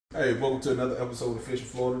Hey, welcome to another episode of Fish in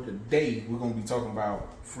Florida. Today, we're going to be talking about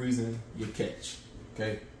freezing your catch.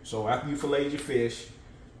 Okay, so after you fillet your fish,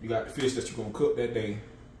 you got the fish that you're going to cook that day,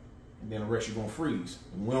 and then the rest you're going to freeze.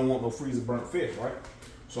 And we don't want no freezer burnt fish, right?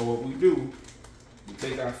 So what we do, we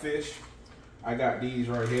take our fish. I got these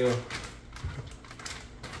right here.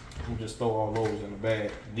 I'm just throw all those in the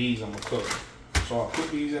bag. These I'm going to cook. So I'll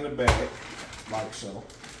put these in the bag, like so.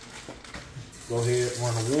 Go ahead,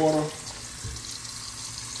 run the water.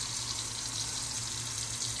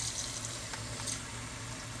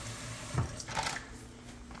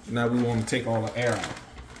 Now we want to take all the air out.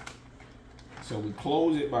 So we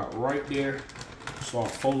close it about right there.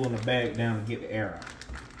 Start folding the bag down and get the air out.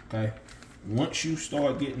 Okay. Once you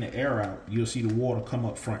start getting the air out, you'll see the water come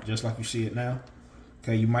up front, just like you see it now.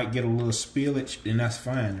 Okay. You might get a little spillage, and that's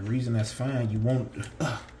fine. The reason that's fine, you want it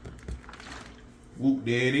to, whoop,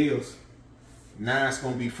 there it is. Now it's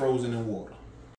gonna be frozen in water.